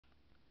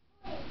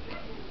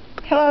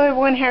Hello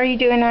everyone, how are you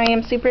doing? I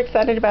am super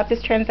excited about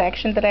this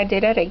transaction that I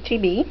did at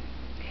HEB.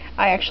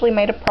 I actually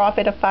made a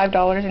profit of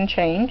 $5 and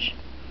change.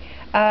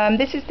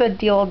 This is the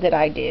deal that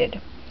I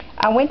did.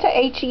 I went to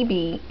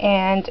HEB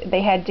and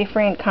they had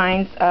different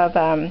kinds of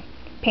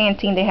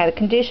Pantene. They had a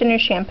conditioner,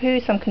 shampoo,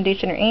 some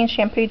conditioner and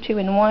shampoo,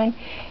 2-in-1.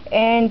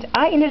 And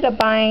I ended up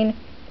buying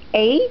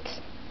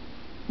 8.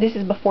 This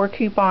is before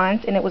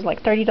coupons, and it was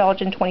like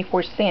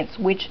 $30.24,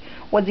 which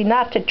was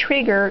enough to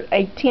trigger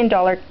a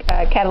 $10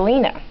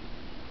 Catalina.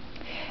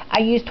 I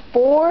used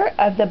 4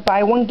 of the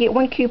buy one get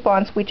one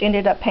coupons, which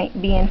ended up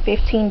being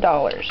 $15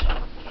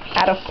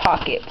 out of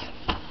pocket.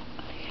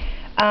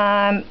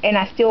 And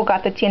I still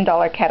got the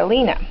 $10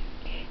 Catalina.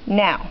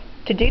 Now,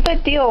 to do the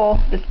deal,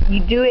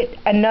 you do it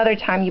another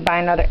time. You buy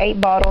another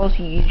 8 bottles.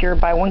 You use your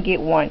buy one get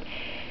one.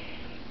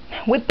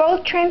 With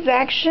both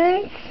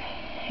transactions,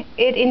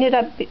 it ended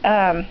up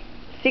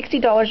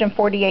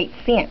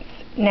 $60.48.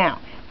 Now,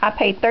 I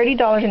paid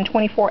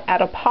 $30.24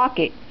 out of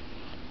pocket,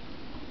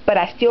 but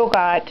I still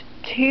got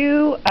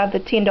 2 of the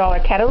 $10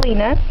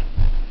 Catalinas,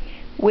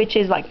 which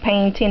is like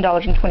paying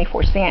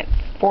 $10.24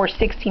 for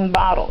 16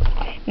 bottles.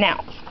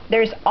 Now,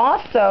 there's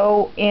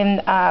also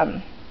in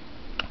a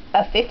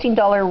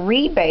 $15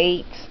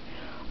 rebate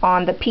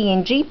on the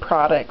P&G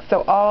products,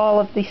 so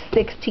all of the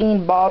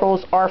 16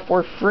 bottles are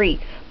for free.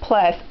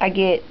 Plus, I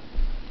get,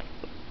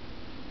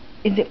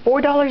 is it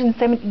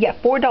 $4.70? Yeah,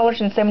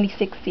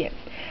 $4.76.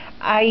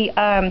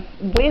 I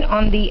went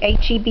on the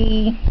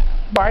HEB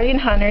Bargain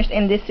Hunters,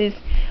 and this is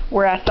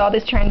where I saw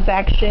this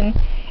transaction,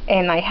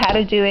 and I had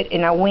to do it,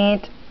 and I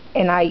went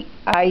and I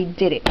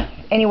did it.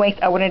 Anyways,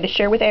 I wanted to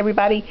share with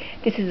everybody.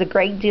 This is a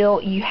great deal.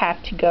 You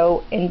have to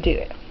go and do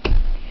it.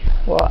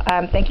 Well,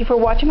 thank you for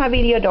watching my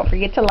video. Don't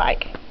forget to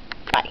like.